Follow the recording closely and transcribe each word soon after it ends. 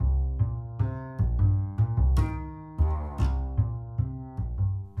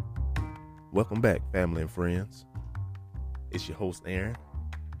Welcome back, family and friends. It's your host, Aaron,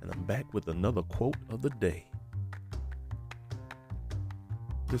 and I'm back with another quote of the day.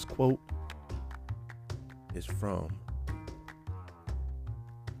 This quote is from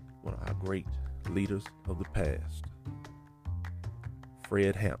one of our great leaders of the past,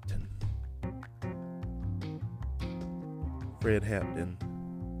 Fred Hampton. Fred Hampton,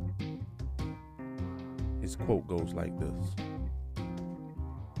 his quote goes like this: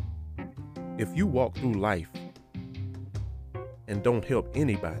 if you walk through life and don't help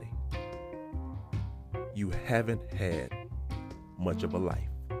anybody, you haven't had much of a life.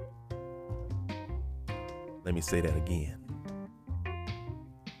 Let me say that again.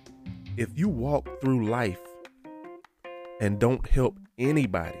 If you walk through life and don't help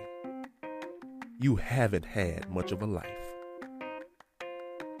anybody, you haven't had much of a life.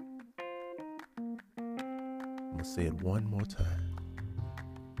 I'm going to say it one more time.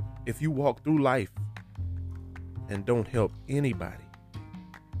 If you walk through life and don't help anybody,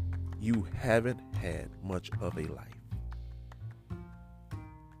 you haven't had much of a life.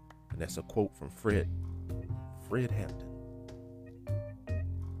 And that's a quote from Fred Hampton.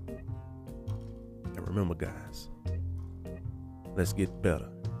 And remember, guys, let's get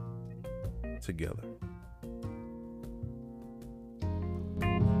better together.